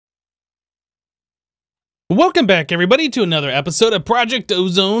Welcome back, everybody, to another episode of Project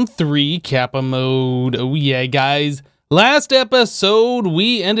Ozone 3 Kappa mode. Oh yeah, guys. Last episode,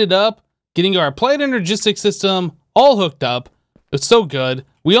 we ended up getting our applied energistic system all hooked up. It's so good.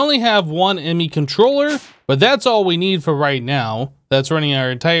 We only have one ME controller, but that's all we need for right now. That's running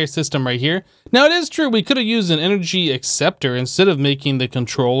our entire system right here. Now, it is true we could have used an energy acceptor instead of making the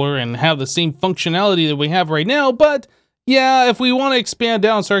controller and have the same functionality that we have right now, but yeah, if we want to expand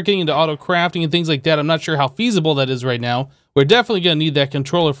out and start getting into auto crafting and things like that, I'm not sure how feasible that is right now. We're definitely going to need that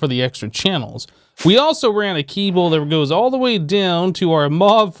controller for the extra channels. We also ran a cable that goes all the way down to our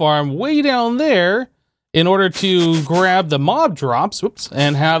mob farm way down there in order to grab the mob drops,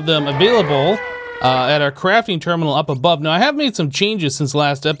 and have them available at our crafting terminal up above. Now, I have made some changes since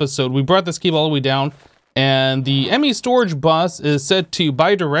last episode. We brought this cable all the way down, and the ME storage bus is set to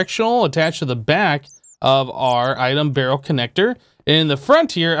bidirectional attached to the back of our item barrel connector. In the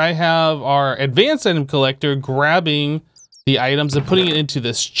front here, I have our advanced item collector grabbing the items and putting it into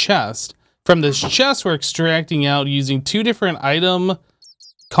this chest. From this chest, we're extracting out using two different item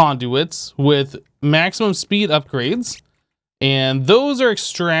conduits with maximum speed upgrades, and those are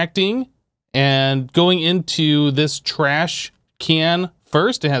extracting and going into this trash can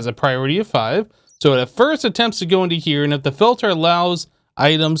first. It has a priority of 5, so it at first attempts to go into here, and if the filter allows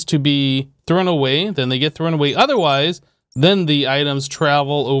items to be thrown away, then they get thrown away. Otherwise, then the items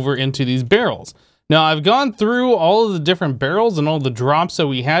travel over into these barrels. Now, I've gone through all of the different barrels and all the drops that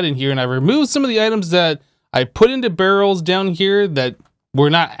we had in here, and I've removed some of the items that I put into barrels down here that we're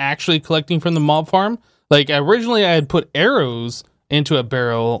not actually collecting from the mob farm. Like, originally I had put arrows into a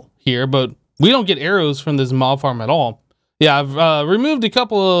barrel here, but we don't get arrows from this mob farm at all. Yeah, I've removed a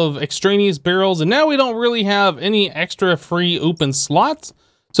couple of extraneous barrels, and now we don't really have any extra free open slots.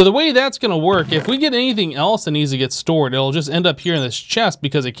 So the way that's going to work, if we get anything else that needs to get stored, it'll just end up here in this chest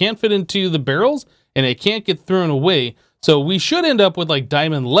because it can't fit into the barrels and it can't get thrown away. So we should end up with like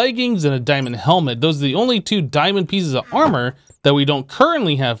diamond leggings and a diamond helmet. Those are the only 2 diamond pieces of armor that we don't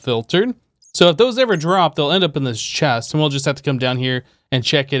currently have filtered. So if those ever drop, they'll end up in this chest, and we'll just have to come down here and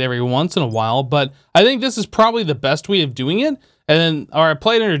check it every once in a while. But I think this is probably the best way of doing it. And then our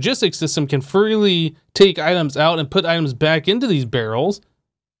applied energistic system can freely take items out and put items back into these barrels.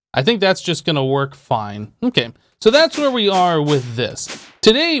 I think that's just going to work fine. Okay, so that's where we are with this.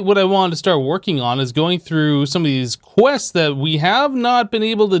 Today, what I wanted to start working on is going through some of these quests that we have not been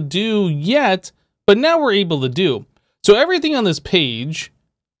able to do yet, but now we're able to do. So everything on this page,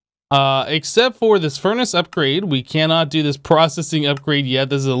 except for this furnace upgrade, we cannot do this processing upgrade yet.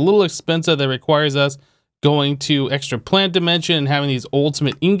 This is a little expensive. That requires us going to extra plant dimension and having these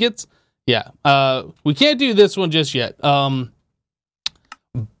ultimate ingots. Yeah, we can't do this one just yet.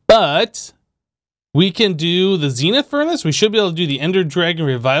 But we can do the Zenith Furnace. We should be able to do the Ender Dragon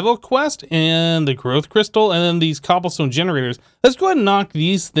Revival quest and the Growth Crystal and then these cobblestone generators. Let's go ahead and knock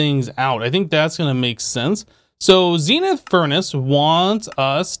these things out. I think that's going to make sense. So Zenith Furnace wants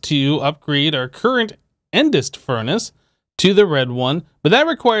us to upgrade our current Endist Furnace to the red one, but that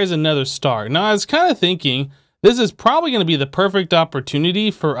requires another star. Now, I was kind of thinking this is probably going to be the perfect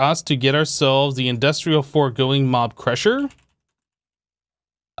opportunity for us to get ourselves the Industrial Foregoing Mob Crusher.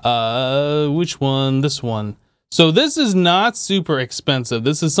 Which one? This one. So this is not super expensive.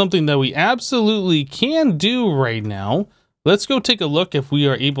 This is something that we absolutely can do right now. Let's go take a look if we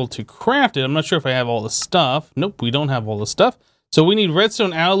are able to craft it. I'm not sure if I have all the stuff. Nope, we don't have all the stuff. So we need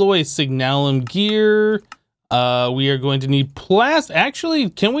redstone alloy, signalum gear. We are going to need plastic. Actually,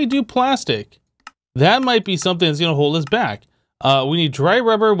 can we do plastic? That might be something that's going to hold us back. We need dry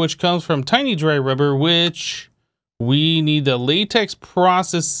rubber, which comes from tiny dry rubber, which we need the latex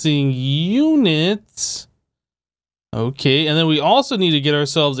processing unit. Okay, and then we also need to get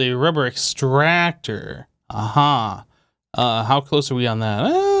ourselves a rubber extractor. Aha. How close are we on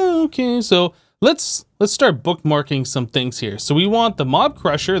that? Okay, so let's start bookmarking some things here. So we want the mob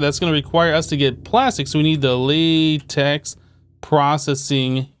crusher. That's going to require us to get plastic. So we need the latex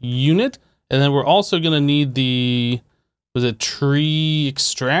processing unit. And then we're also going to need the, was it tree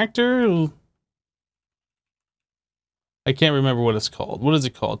extractor? I can't remember what it's called. What is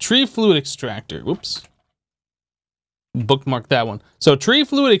it called? Tree fluid extractor. Whoops. Bookmark that one. So tree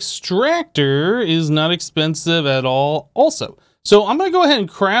fluid extractor is not expensive at all also. So I'm going to go ahead and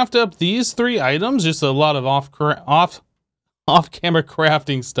craft up these 3 items. Just a lot of off-camera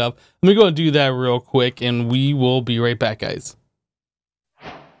crafting stuff. Let me go and do that real quick, and we will be right back, guys.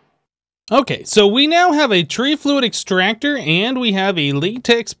 Okay, so we now have a tree fluid extractor, and we have a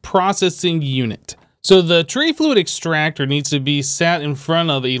latex processing unit. So the tree fluid extractor needs to be sat in front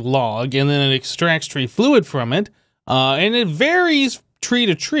of a log, and then it extracts tree fluid from it. And it varies tree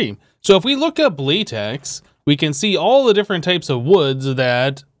to tree. So if we look up latex, we can see all the different types of woods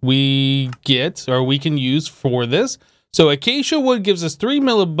that we get or we can use for this. So acacia wood gives us 3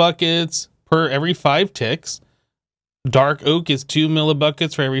 millibuckets per every 5 ticks. Dark oak is 2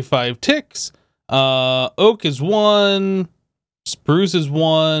 millibuckets for every 5 ticks. Oak is 1. Spruce is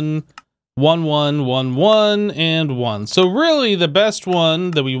 1. 1, 1, 1, 1, and 1. So really the best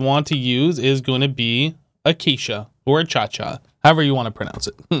one that we want to use is going to be acacia or cha-cha, however you want to pronounce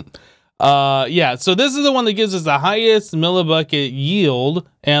it. Yeah, so this is the one that gives us the highest millibucket yield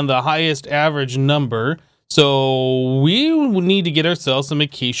and the highest average number. So we need to get ourselves some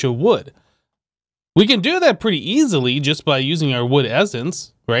acacia wood. We can do that pretty easily just by using our wood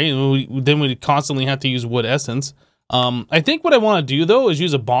essence, right? And then we constantly have to use wood essence. I think what I want to do though is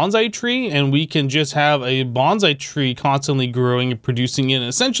use a bonsai tree, and we can just have a bonsai tree constantly growing and producing and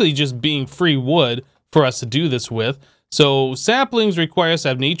essentially just being free wood for us to do this with. So saplings require us to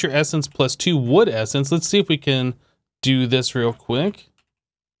have nature essence plus 2 wood essence. Let's see if we can do this real quick.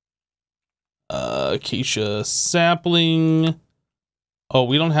 Acacia sapling. Oh,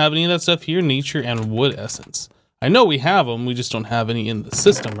 we don't have any of that stuff here. Nature and wood essence. I know we have them. We just don't have any in the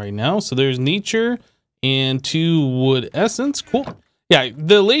system right now. So there's nature and 2 wood essence. Cool. Yeah,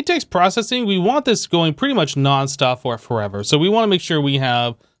 the latex processing, we want this going pretty much non-stop for forever. So we want to make sure we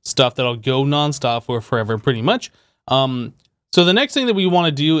have stuff that'll go non-stop for forever pretty much. So the next thing that we want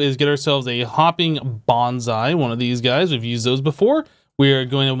to do is get ourselves a hopping bonsai, one of these guys. We've used those before. We are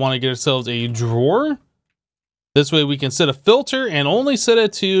going to want to get ourselves a drawer. This way we can set a filter and only set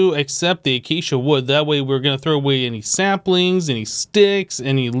it to accept the acacia wood. That way we're going to throw away any saplings, any sticks,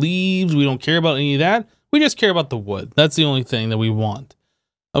 any leaves. We don't care about any of that. We just care about the wood. That's the only thing that we want.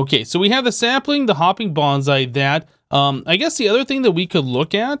 Okay, so we have the sapling, the hopping bonsai, that. I guess the other thing that we could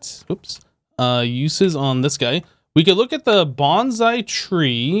look at, uses on this guy. We could look at the bonsai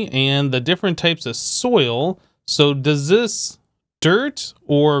tree and the different types of soil. So does this dirt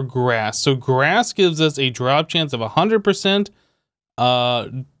or grass? So grass gives us a drop chance of 100%.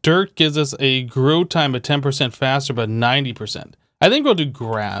 Dirt gives us a grow time of 10% faster, but 90%. I think we'll do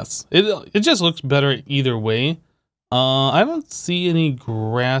grass. It just looks better either way. I don't see any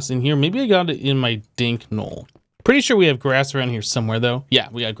grass in here. Maybe I got it in my dink knoll. Pretty sure we have grass around here somewhere though. Yeah,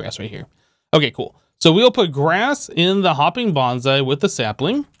 we got grass right here. Okay, cool. So we'll put grass in the hopping bonsai with the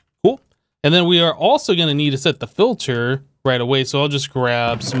sapling. Cool. And then we are also going to need to set the filter right away. So I'll just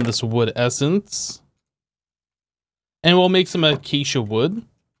grab some of this wood essence. And we'll make some acacia wood.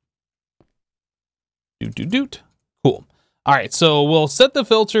 Doot. Cool. All right, so we'll set the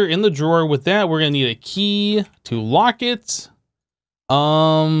filter in the drawer. With that, we're going to need a key to lock it.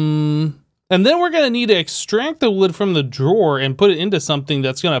 And then we're going to need to extract the wood from the drawer and put it into something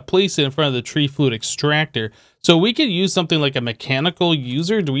that's going to place it in front of the tree fluid extractor. So we could use something like a mechanical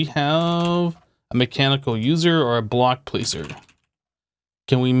user. Do we have a mechanical user or a block placer?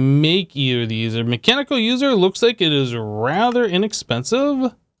 Can we make either of these? A mechanical user looks like it is rather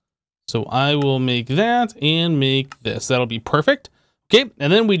inexpensive. So I will make that and make this. That'll be perfect. Okay,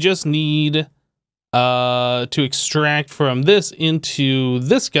 and then we just need to extract from this into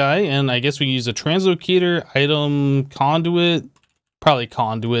this guy, and I guess we use a translocator, item, conduit. Probably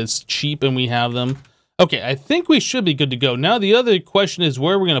conduits, cheap, and we have them. Okay, I think we should be good to go. Now the other question is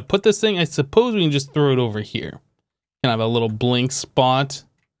where we're going to put this thing. I suppose we can just throw it over here. Kind of a little blank spot.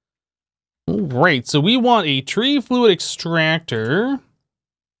 All right, so we want a tree fluid extractor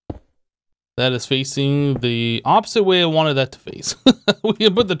that is facing the opposite way I wanted that to face. We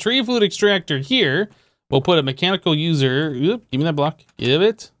can put the tree fluid extractor here. We'll put a mechanical user. Oop, give me that block. Give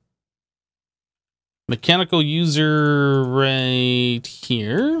it. Mechanical user right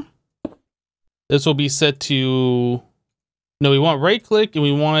here. This will be set to... No, we want right click and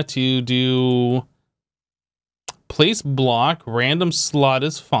we want it to do place block. Random slot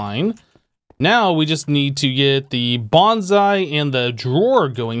is fine. Now we just need to get the bonsai and the drawer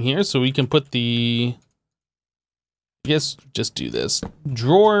going here so we can put the, I guess just do this.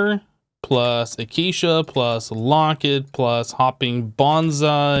 Drawer plus acacia plus locket plus hopping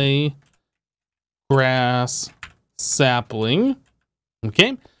bonsai, grass, sapling.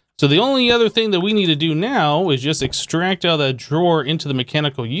 Okay, so the only other thing that we need to do now is just extract out of that drawer into the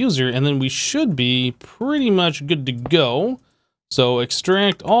mechanical user, and then we should be pretty much good to go. So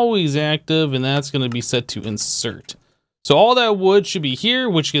extract always active, and that's going to be set to insert. So all that wood should be here,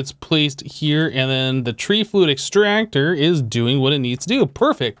 which gets placed here, and then the tree fluid extractor is doing what it needs to do.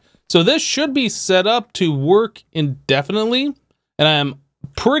 Perfect. So this should be set up to work indefinitely, and I'm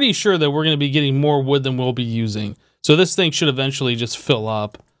pretty sure that we're going to be getting more wood than we'll be using. So this thing should eventually just fill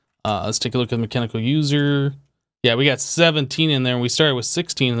up. Let's take a look at the mechanical user. Yeah, we got 17 in there, and we started with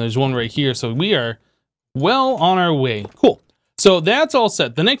 16, and there's one right here. So we are well on our way. Cool. So that's all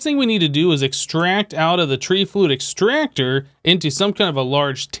set. The next thing we need to do is extract out of the tree fluid extractor into some kind of a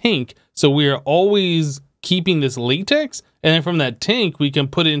large tank. So we are always keeping this latex, and then from that tank, we can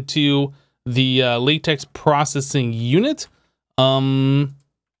put into the latex processing unit.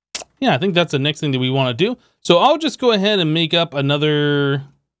 Yeah, I think that's the next thing that we want to do. So I'll just go ahead and make up another...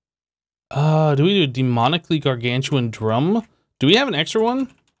 do we do a demonically gargantuan drum? Do we have an extra one?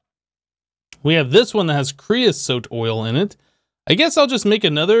 We have this one that has creosote oil in it. I guess I'll just make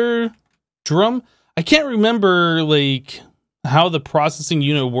another drum. I can't remember, like, how the processing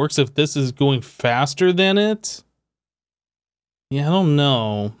unit works, if this is going faster than it. Yeah, I don't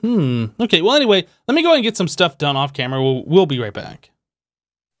know. Okay, well, anyway, let me go ahead and get some stuff done off camera. We'll be right back.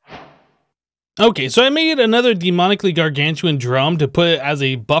 Okay, so I made another demonically gargantuan drum to put as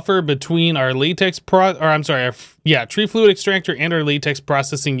a buffer between our latex tree fluid extractor and our latex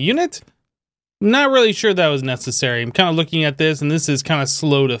processing unit. Not really sure that was necessary. I'm kind of looking at this, and this is kind of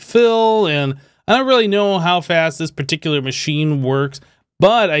slow to fill, and I don't really know how fast this particular machine works,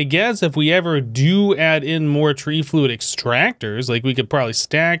 but I guess if we ever do add in more tree fluid extractors, like we could probably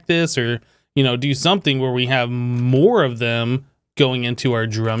stack this or, you know, do something where we have more of them going into our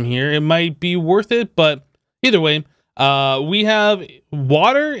drum here, it might be worth it. But either way, we have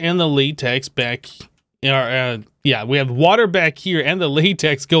water and the latex back. We have water back here and the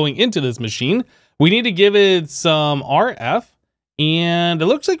latex going into this machine. We need to give it some RF, and it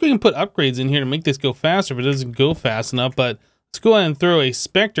looks like we can put upgrades in here to make this go faster, but it doesn't go fast enough. But let's go ahead and throw a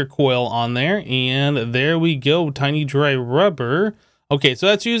specter coil on there, and there we go, tiny dry rubber. Okay, so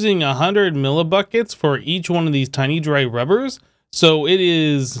that's using 100 millibuckets for each one of these tiny dry rubbers. So it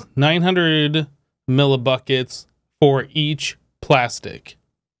is 900 millibuckets for each plastic.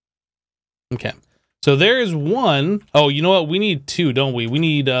 Okay, so there is one. Oh, you know what? We need two, don't we? We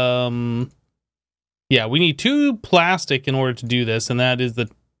need, we need 2 plastic in order to do this, and that is the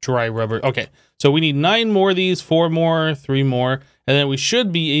dry rubber. Okay, so we need 9 more of these, 4 more, 3 more, and then we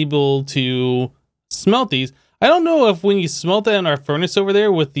should be able to smelt these. I don't know if when you smelt that in our furnace over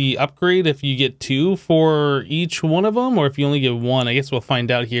there with the upgrade, if you get 2 for each one of them, or if you only get 1. I guess we'll find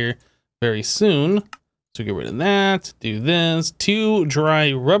out here very soon. So get rid of that, do this, 2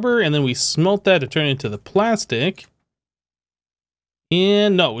 dry rubber, and then we smelt that to turn it into the plastic.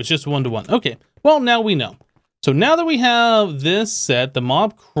 And no, it's just 1 to 1. Okay, well, now we know. So now that we have this set, the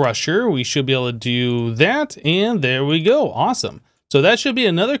mob crusher, we should be able to do that, and there we go. Awesome. So that should be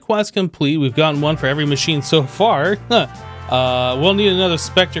another quest complete. We've gotten one for every machine so far. We'll need another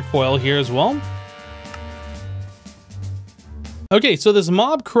specter coil here as well. Okay, so this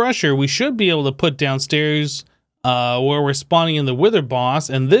mob crusher we should be able to put downstairs where we're spawning in the wither boss,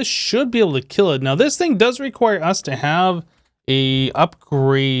 and this should be able to kill it. Now this thing does require us to have a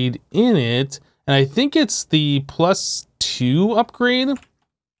upgrade in it, and I think it's the +2 upgrade.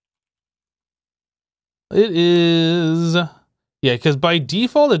 It is... yeah, because by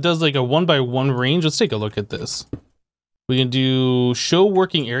default, it does like a 1x1 range. Let's take a look at this. We can do show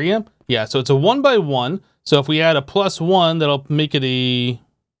working area. Yeah, so it's a 1x1. So if we add a +1, that'll make it a,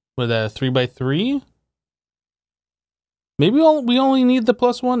 what is that, 3x3? Maybe we only need the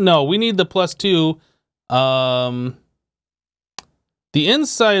 +1? No, we need the +2. The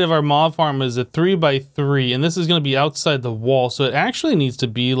inside of our mob farm is a 3x3, and this is going to be outside the wall. So it actually needs to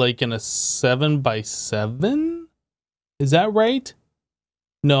be like in a 7x7. Is that right?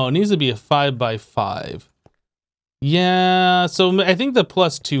 No, it needs to be a 5x5. Yeah, so I think the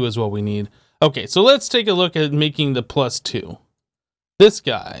 +2 is what we need. Okay, so let's take a look at making the +2. This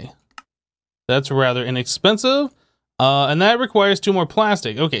guy. That's rather inexpensive. And that requires 2 more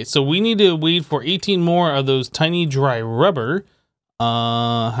plastic. Okay, so we need to wait for 18 more of those tiny dry rubber.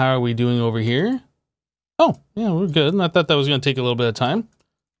 How are we doing over here? Oh, yeah, we're good. I thought that was going to take a little bit of time.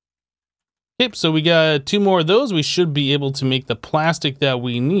 Yep, so we got 2 more of those. We should be able to make the plastic that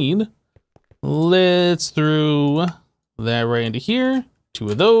we need. Let's throw that right into here. 2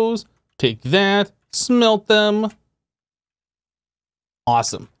 of those. Take that. Smelt them.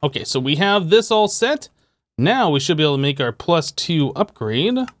 Awesome. Okay, so we have this all set. Now we should be able to make our +2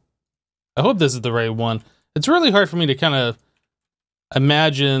 upgrade. I hope this is the right one. It's really hard for me to kind of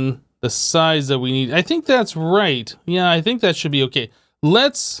imagine the size that we need. I think that's right. Yeah, I think that should be okay.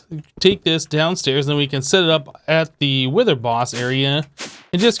 Let's take this downstairs, and then we can set it up at the wither boss area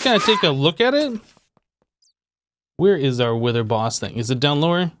and just kind of take a look at it. Where is our wither boss thing? Is it down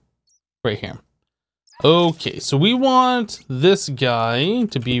lower? Right here. Okay, so we want this guy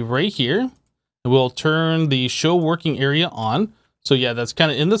to be right here. We'll turn the show working area on. So yeah, that's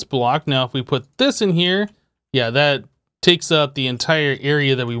kind of in this block. Now if we put this in here, yeah, that takes up the entire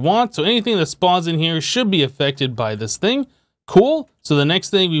area that we want. So anything that spawns in here should be affected by this thing. Cool. So the next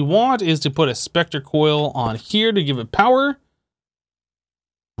thing we want is to put a specter coil on here to give it power.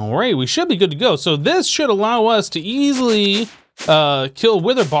 All right, we should be good to go. So this should allow us to easily kill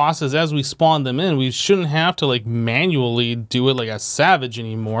wither bosses as we spawn them in. We shouldn't have to like manually do it like a savage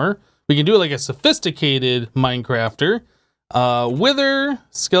anymore. We can do it like a sophisticated Minecrafter. Wither,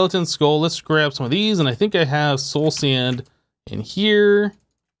 skeleton skull. Let's grab some of these, and I think I have soul sand in here.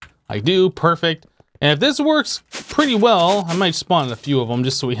 I do, perfect. And if this works pretty well, I might spawn a few of them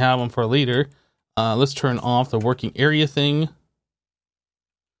just so we have them for later. Let's turn off the working area thing.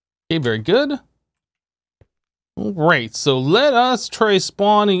 Okay, very good. All right, so let us try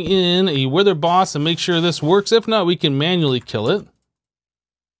spawning in a wither boss and make sure this works. If not, we can manually kill it.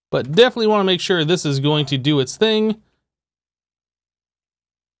 But definitely want to make sure this is going to do its thing.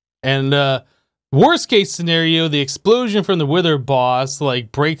 And worst case scenario, the explosion from the wither boss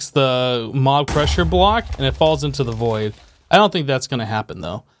like breaks the mob crusher block and it falls into the void. I don't think that's going to happen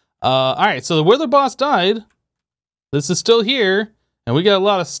though. All right, so the wither boss died. This is still here, and we got a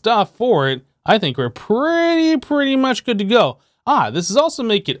lot of stuff for it. I think we're pretty much good to go. This is also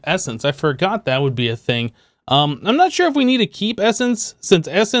make it essence. I forgot that would be a thing. I'm not sure if we need to keep essence, since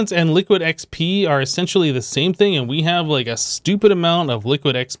essence and liquid XP are essentially the same thing, and we have like a stupid amount of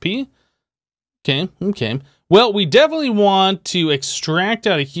liquid XP. Okay. Well, we definitely want to extract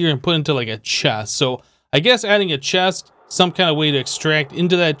out of here and put into like a chest. So I guess adding a chest, some kind of way to extract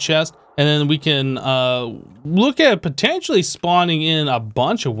into that chest, and then we can look at potentially spawning in a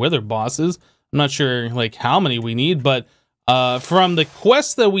bunch of wither bosses. I'm not sure like how many we need, but from the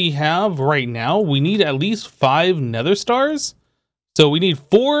quests that we have right now, we need at least 5 nether stars. So we need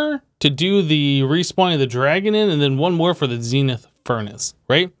 4 to do the respawning of the dragon in, and then 1 more for the zenith furnace,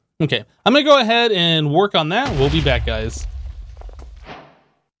 right? Okay, I'm gonna go ahead and work on that. We'll be back, guys.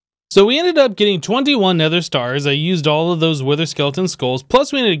 So we ended up getting 21 nether stars. I used all of those wither skeleton skulls,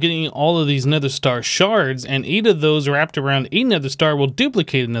 plus we ended up getting all of these nether star shards, and 8 of those wrapped around a nether star will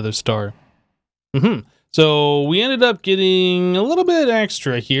duplicate another star. So we ended up getting a little bit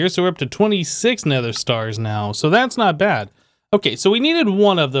extra here, so we're up to 26 nether stars now, so that's not bad. Okay, so we needed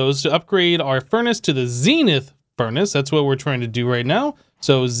 1 of those to upgrade our furnace to the zenith furnace. That's what we're trying to do right now.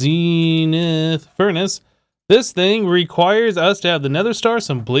 So zenith furnace. This thing requires us to have the nether star,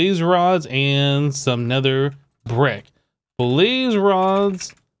 some blaze rods, and some nether brick. Blaze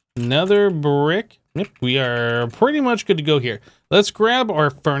rods, nether brick. Yep, we are pretty much good to go here. Let's grab our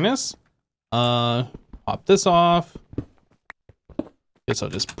furnace. Pop this off. Guess I'll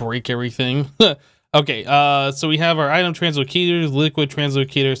just break everything. Okay, so we have our item translocators, liquid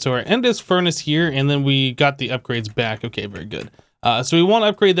translocator. So our endless furnace here, and then we got the upgrades back. Okay, very good. So we want to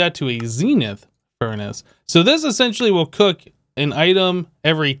upgrade that to a zenith furnace. So this essentially will cook an item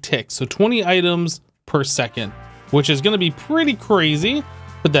every tick. So 20 items per second, which is going to be pretty crazy.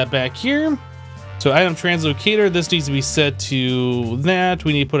 Put that back here. So item translocator, this needs to be set to that.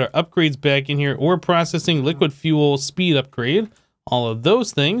 We need to put our upgrades back in here. Ore processing, liquid fuel, speed upgrade, all of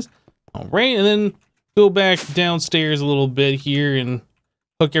those things. All right, and then go back downstairs a little bit here and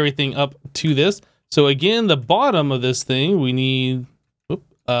hook everything up to this. So again, the bottom of this thing, we need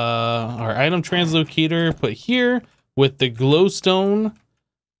our item translocator put here with the glowstone.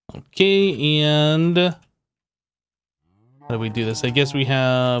 Okay, and how do we do this? I guess we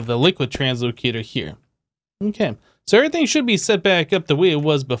have the liquid translocator here. Okay, so everything should be set back up the way it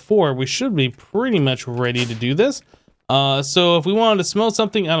was before. We should be pretty much ready to do this. So if we wanted to smelt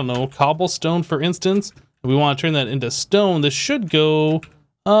something, I don't know, cobblestone for instance, if we want to turn that into stone, this should go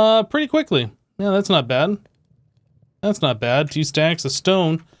pretty quickly. Yeah, that's not bad. That's not bad. 2 stacks of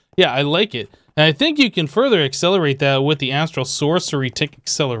stone. Yeah, I like it. And I think you can further accelerate that with the astral sorcery tick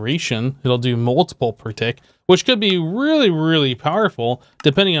acceleration. It'll do multiple per tick, which could be really powerful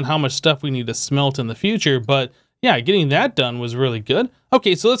depending on how much stuff we need to smelt in the future. But yeah, getting that done was really good.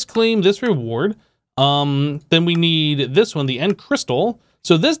 Okay, so let's claim this reward. Then we need this one, the end crystal.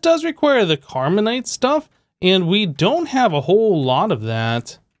 So this does require the carbonite stuff, and we don't have a whole lot of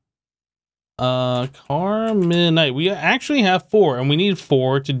that. Carbonite, we actually have 4, and we need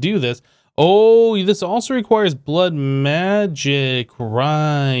 4 to do this. Oh, this also requires blood magic.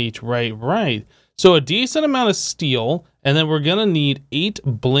 Right. So a decent amount of steel, and then we're gonna need 8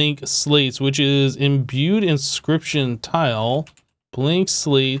 blank slates, which is imbued inscription tile. Blank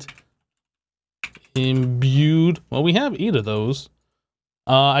slate, imbued. Well, we have 8 of those.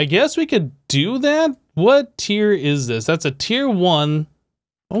 I guess we could do that. What tier is this? That's a tier 1.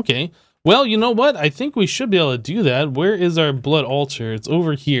 Okay. Well, you know what? I think we should be able to do that. Where is our blood altar? It's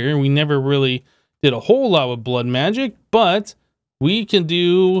over here. We never really did a whole lot with blood magic, but we can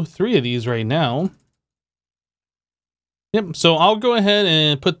do 3 of these right now. Yep, so I'll go ahead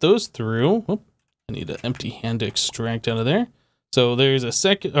and put those through. Oop, I need an empty hand to extract out of there. So there's a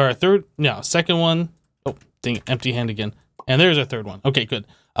second, or a third, no, second one. Oh, dang it, empty hand again. And there's our third one. Okay, good.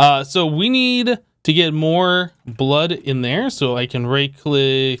 So we need to get more blood in there, so I can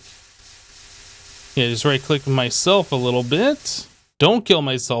right-click. Yeah, just right-click myself a little bit. Don't kill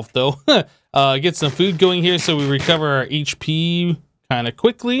myself, though. Get some food going here so we recover our HP kind of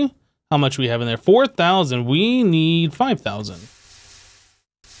quickly. How much we have in there? 4,000. We need 5,000.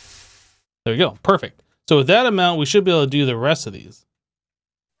 There we go. Perfect. So with that amount, we should be able to do the rest of these.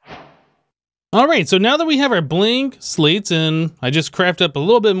 All right, so now that we have our blink slates and I just craft up a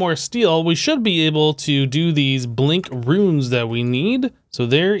little bit more steel, we should be able to do these blink runes that we need. So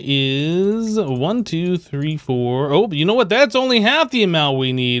there is 1, 2, 3, 4. Oh, you know what? That's only half the amount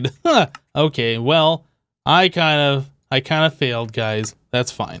we need. Okay, well, I kind of failed, guys.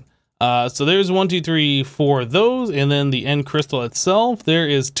 That's fine. So there's 1, 2, 3, 4 of those, and then the end crystal itself. There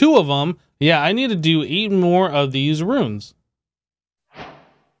is 2 of them. Yeah, I need to do 8 more of these runes.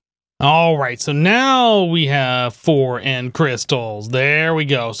 All right, so now we have 4 end crystals. There we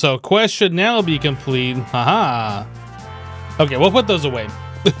go. So quest should now be complete. Haha. Okay, we'll put those away.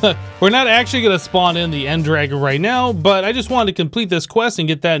 We're not actually going to spawn in the end dragon right now, but I just wanted to complete this quest and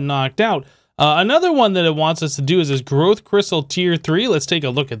get that knocked out. Another one that it wants us to do is this growth crystal tier 3. Let's take a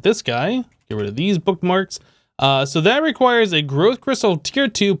look at this guy. Get rid of these bookmarks. So that requires a growth crystal tier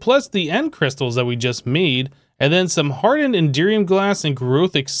 2 plus the end crystals that we just made. And then some hardened enderium glass and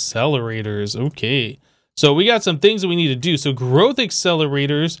growth accelerators. Okay. So we got some things that we need to do. So growth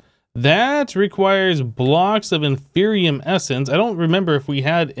accelerators, that requires blocks of inferium essence. I don't remember if we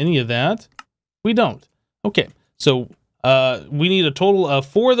had any of that. We don't. Okay. So we need a total of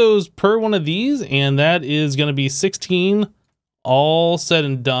 4 of those per one of these. And that is going to be 16 all said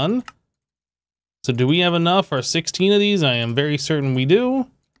and done. So do we have enough for 16 of these? I am very certain we do.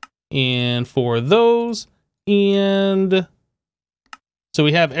 And for those. And so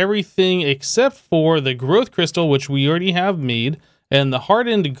we have everything except for the growth crystal, which we already have made, and the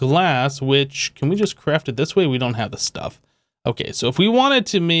hardened glass, which, can we just craft it this way? We don't have the stuff. Okay, so if we wanted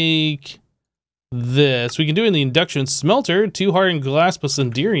to make this, we can do it in the induction smelter, 2 hardened glass plus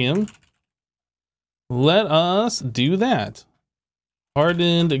enderium. Let us do that.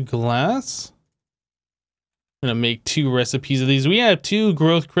 Hardened glass. I'm gonna make 2 recipes of these. We have 2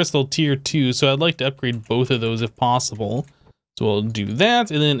 growth crystal tier 2, so I'd like to upgrade both of those if possible. So we'll do that,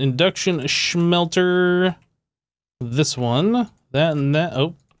 and then induction smelter. This one, that and that.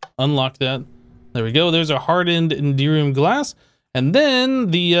 Oh, unlock that. There we go. There's a hardened enderium glass, and then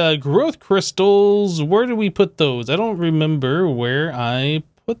the growth crystals. Where do we put those? I don't remember where I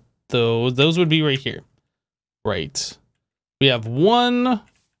put those. Those would be right here. Right. We have 1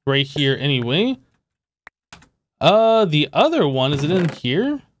 right here anyway. The other one, is it in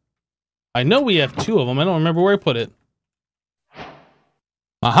here? I know we have 2 of them. I don't remember where I put it.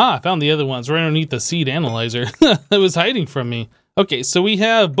 Aha, I found the other ones right underneath the seed analyzer. It was hiding from me. Okay, so we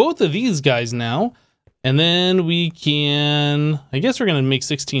have both of these guys now. And then we can, I guess we're going to make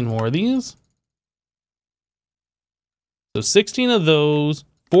 16 more of these. So 16 of those,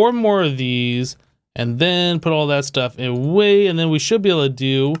 4 more of these, and then put all that stuff away. And then we should be able to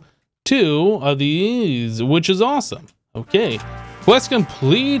do 2 of these, which is awesome. Okay, quest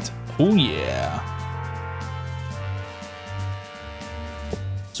complete. Oh yeah.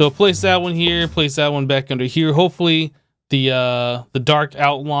 So place that one here, place that one back under here. Hopefully the dark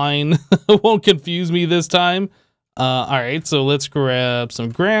outline won't confuse me this time. All right, so let's grab some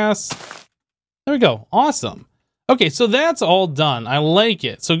grass. There we go. Awesome. Okay, so that's all done. I like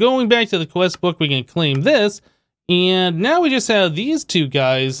it. So going back to the quest book, we can claim this. And now we just have these 2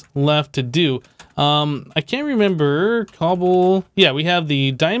 guys left to do. I can't remember. Cobble. Yeah, we have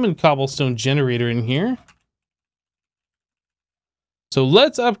the diamond cobblestone generator in here. So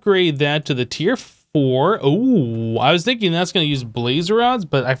let's upgrade that to the tier 4. Oh, I was thinking that's going to use blaze rods,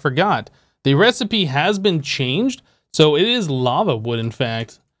 but I forgot. The recipe has been changed. So it is lava wood, in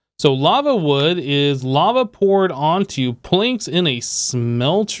fact. So lava wood is lava poured onto planks in a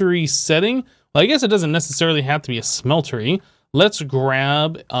smeltery setting. Well, I guess it doesn't necessarily have to be a smeltery. Let's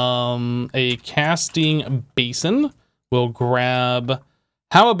grab a casting basin. We'll grab,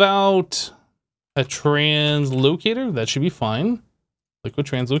 how about a translocator? That should be fine. Liquid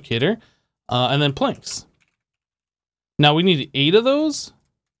translocator. And then planks. Now we need 8 of those,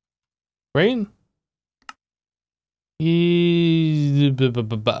 right? What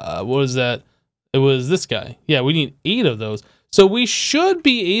was that? It was this guy. Yeah, we need 8 of those. So we should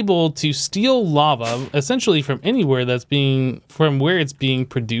be able to steal lava essentially from anywhere from where it's being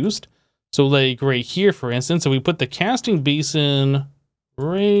produced. So like right here, for instance, so we put the casting basin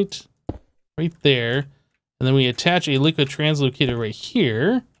right there, and then we attach a liquid translocator right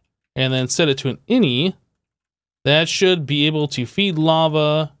here, and then set it to an ini. That should be able to feed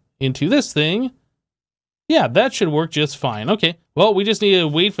lava into this thing. Yeah, that should work just fine. Okay, well, we just need to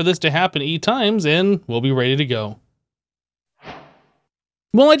wait for this to happen 8 times, and we'll be ready to go.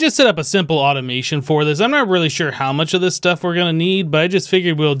 Well, I just set up a simple automation for this. I'm not really sure how much of this stuff we're going to need, but I just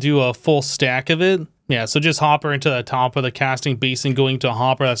figured we'll do a full stack of it. Yeah, so just hopper into the top of the casting basin going to a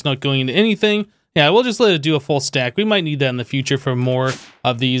hopper that's not going into anything. Yeah, we'll just let it do a full stack. We might need that in the future for more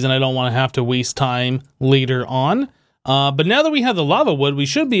of these, and I don't want to have to waste time later on. But now that we have the lava wood, we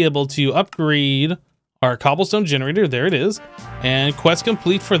should be able to upgrade our cobblestone generator. There it is. And quest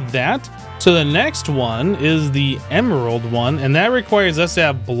complete for that. So the next one is the emerald one, and that requires us to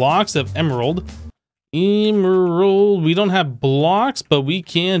have blocks of emerald. Emerald, we don't have blocks, but we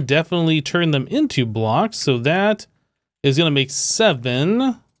can definitely turn them into blocks. So that is going to make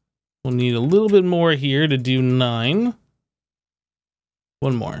 7. We'll need a little bit more here to do 9.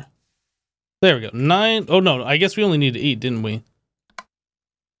 One more. There we go. 9. Oh, no, I guess we only needed 8, didn't we?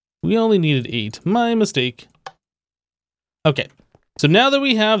 We only needed 8. My mistake. Okay. So now that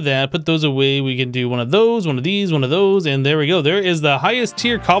we have that, put those away, we can do one of those, one of these, one of those, and there we go. There is the highest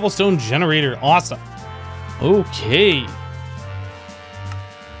tier cobblestone generator. Awesome. Okay.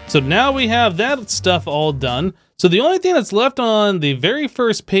 So now we have that stuff all done. So the only thing that's left on the very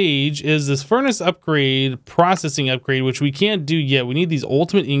first page is this furnace upgrade, processing upgrade, which we can't do yet. We need these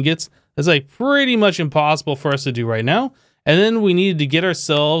ultimate ingots. That's like pretty much impossible for us to do right now. And then we needed to get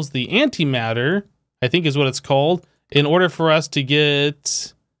ourselves the antimatter, I think is what it's called, in order for us to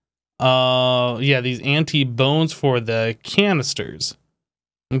get, these anti-bones for the canisters.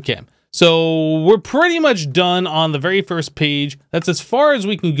 Okay, so we're pretty much done on the very first page. That's as far as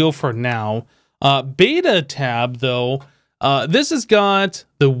we can go for now. Beta tab, though, this has got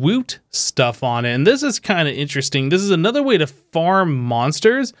the woot stuff on it, and this is kind of interesting. This is another way to farm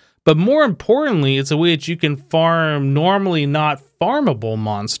monsters, but more importantly, it's a way that you can farm normally not farmable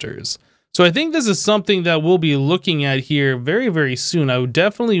monsters. So I think this is something that we'll be looking at here very, very soon. I would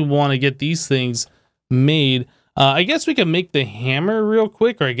definitely want to get these things made. I guess we can make the hammer real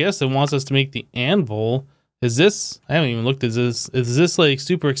quick, or I guess it wants us to make the anvil. Is this, I haven't even looked at this. Is this like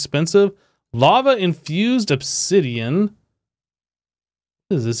super expensive? Lava infused obsidian.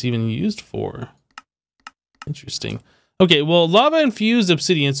 What is this even used for? Interesting. Okay, well, lava infused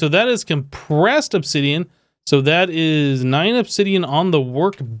obsidian. So that is compressed obsidian. So that is 9 obsidian on the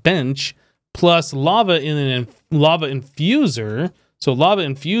workbench plus lava in an lava infuser. So lava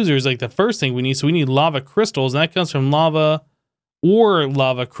infuser is like the first thing we need. So we need lava crystals, and that comes from lava or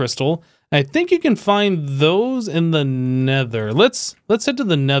lava crystal. I think you can find those in the nether. Let's head to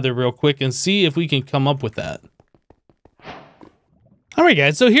the nether real quick and see if we can come up with that. All right,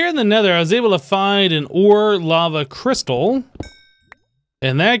 guys, so here in the nether, I was able to find an ore lava crystal,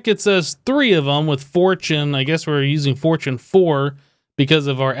 and that gets us 3 of them with fortune. I guess we're using fortune 4 because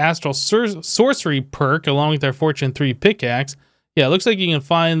of our astral sorcery perk along with our fortune 3 pickaxe. Yeah, it looks like you can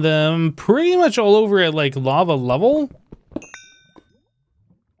find them pretty much all over at like lava level.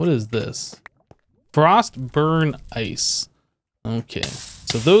 What is this? Frost burn ice. Okay,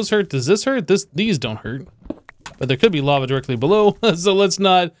 so those hurt. Does this hurt? These don't hurt. But there could be lava directly below, so let's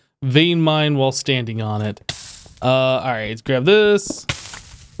not vein mine while standing on it. All right, let's grab this.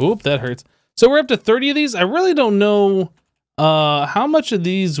 Oop, that hurts. So we're up to 30 of these. I really don't know how much of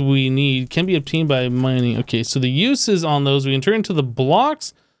these we need. Can be obtained by mining. Okay, so the uses on those, we can turn into the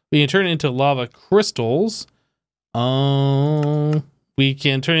blocks. We can turn it into lava crystals. We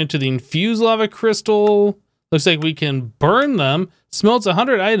can turn it into the infused lava crystal. Looks like we can burn them. Smelts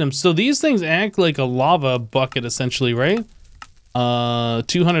 100 items. So these things act like a lava bucket, essentially, right? 200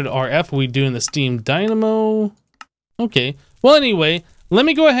 RF we do in the steam dynamo. Okay. Well, anyway, let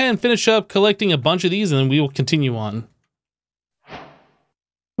me go ahead and finish up collecting a bunch of these, and then we will continue on.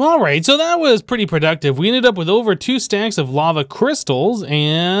 All right, so that was pretty productive. We ended up with over 2 stacks of lava crystals,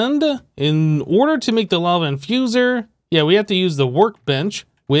 and in order to make the lava infuser, yeah, we have to use the workbench,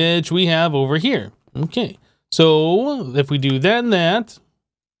 which we have over here. Okay. So if we do that and that,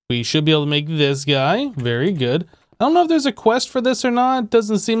 we should be able to make this guy. Very good. I don't know if there's a quest for this or not.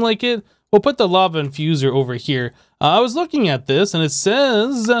 Doesn't seem like it. We'll put the lava infuser over here. I was looking at this and it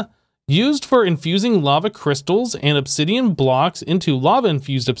says used for infusing lava crystals and obsidian blocks into lava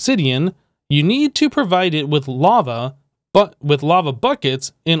infused obsidian. You need to provide it with lava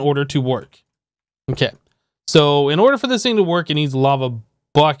buckets in order to work. Okay. So in order for this thing to work, it needs lava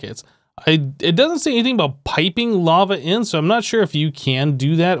buckets. It doesn't say anything about piping lava in, so I'm not sure if you can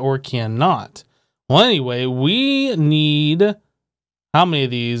do that or cannot. Well, anyway, we need, how many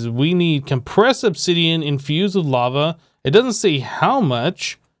of these? We need compressed obsidian infused with lava. It doesn't say how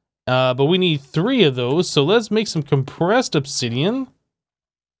much, but we need 3 of those. So let's make some compressed obsidian,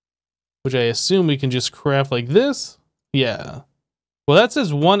 which I assume we can just craft like this. Yeah. Well, that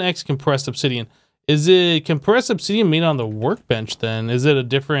says 1x compressed obsidian. Is it compressed obsidian made on the workbench then? Is it a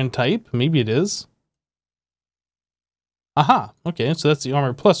different type? Maybe it is. Aha. Okay, so that's the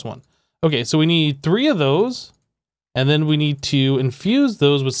armor plus 1. Okay, so we need 3 of those. And then we need to infuse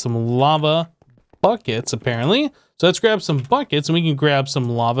those with some lava buckets, apparently. So let's grab some buckets, and we can grab some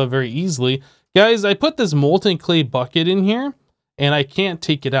lava very easily. Guys, I put this molten clay bucket in here, and I can't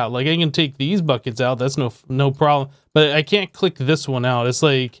take it out. Like, I can take these buckets out. That's no problem. But I can't click this one out. It's,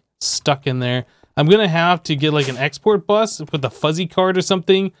 like, stuck in there. I'm going to have to get, like, an export bus with a fuzzy card or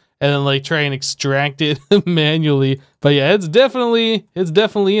something, and then, like, try and extract it manually. But, yeah, it's definitely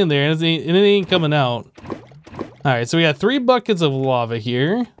in there, and it ain't coming out. All right, so we got 3 buckets of lava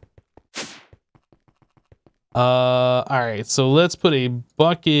here. All right, so let's put a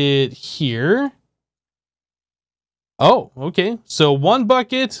bucket here. Oh, okay. So 1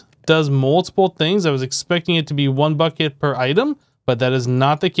 bucket does multiple things. I was expecting it to be 1 bucket per item, but that is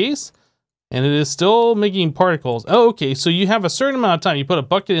not the case. And it is still making particles. Oh, okay. So you have a certain amount of time. You put a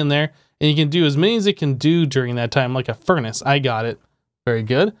bucket in there, and you can do as many as it can do during that time, like a furnace. I got it. Very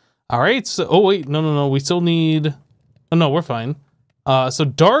good. All right. So, oh, wait. No. We still need... Oh, no, we're fine. So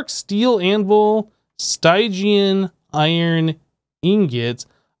dark steel anvil, Stygian iron ingots.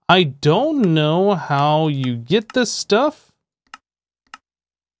 I don't know how you get this stuff.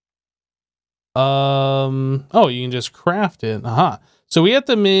 Oh, you can just craft it. Aha. So we have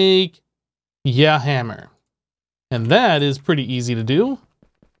to make, yeah, hammer. And that is pretty easy to do.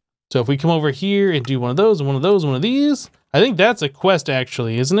 So if we come over here and do one of those, and one of those, one of these, I think that's a quest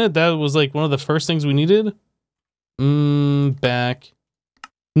actually, isn't it? That was like one of the first things we needed. Back.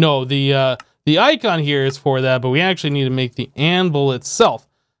 No, the icon here is for that, but we actually need to make the anvil itself.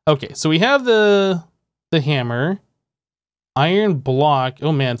 Okay, so we have the hammer, iron block.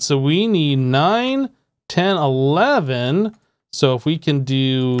 Oh man, so we need 9, 10, 11. So if we can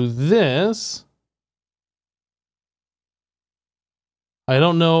do this, I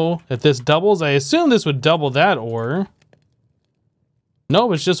don't know if this doubles. I assume this would double that ore.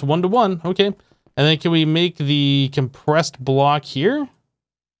 No, it's just 1 to 1. Okay. And then can we make the compressed block here?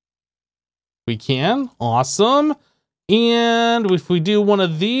 We can. Awesome. And if we do one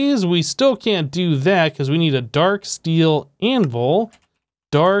of these, we still can't do that because we need a dark steel anvil.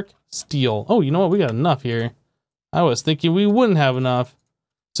 Dark steel. Oh, you know what? We got enough here. I was thinking we wouldn't have enough.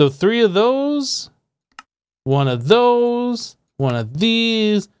 So 3 of those, 1 of those, 1 of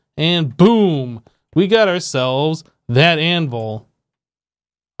these, and boom, we got ourselves that anvil.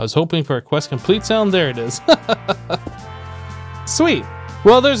 I was hoping for a quest complete sound. There it is. Sweet.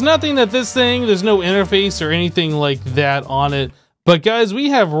 Well, there's nothing that this thing, there's no interface or anything like that on it. But guys, we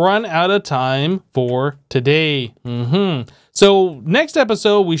have run out of time for today. So next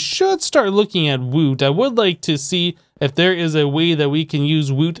episode, we should start looking at woot. I would like to see if there is a way that we can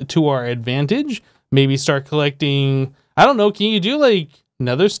use woot to our advantage. Maybe start collecting, I don't know, can you do like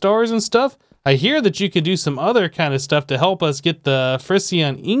nether stars and stuff? I hear that you could do some other kind of stuff to help us get the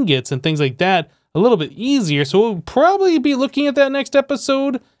Frisian ingots and things like that a little bit easier. So we'll probably be looking at that next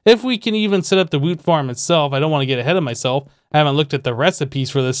episode, if we can even set up the woot farm itself. I don't want to get ahead of myself. I haven't looked at the recipes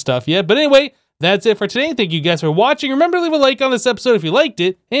for this stuff yet. But anyway, that's it for today. Thank you guys for watching. Remember to leave a like on this episode if you liked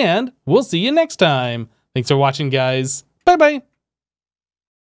it, and we'll see you next time. Thanks for watching, guys. Bye-bye.